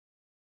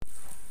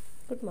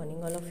Good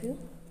morning all of you.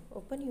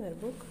 Open your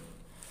book,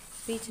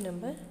 page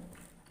number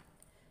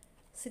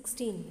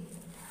 16.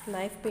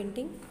 Knife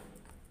painting.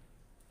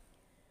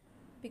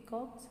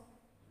 Peacocks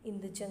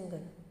in the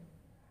jungle.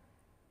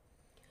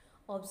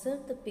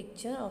 Observe the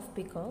picture of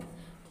peacock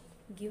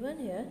given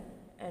here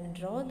and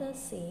draw the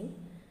same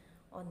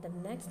on the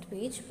next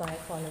page by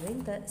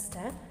following the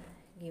step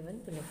given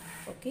below.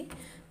 Okay,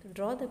 so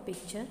draw the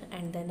picture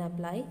and then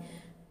apply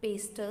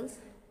pastels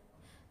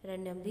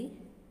randomly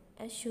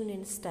as shown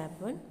in step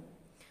 1.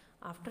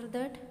 After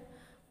that,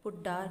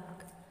 put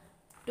dark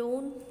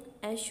tone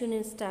as shown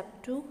in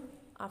step 2.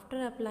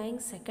 After applying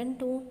second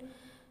tone,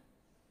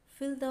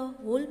 fill the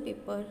whole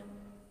paper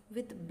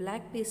with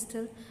black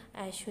pastel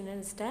as shown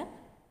in step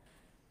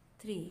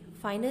 3.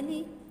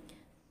 Finally,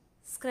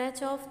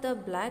 scratch off the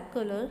black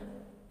color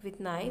with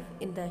knife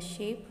in the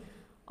shape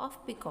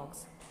of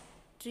peacocks,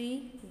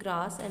 tree,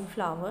 grass and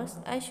flowers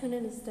as shown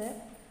in step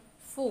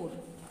 4.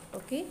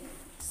 Okay,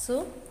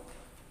 so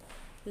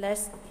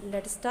let's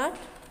start.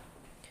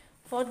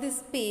 For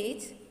this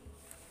page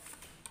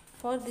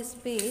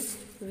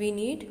we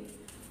need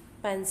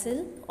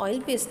pencil,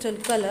 oil pastel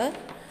color,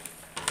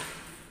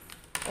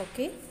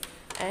 okay,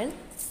 and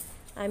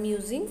I am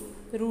using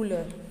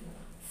ruler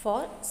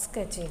for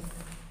sketching.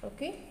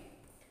 Okay,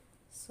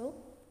 so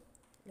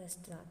let's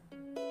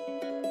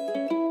start.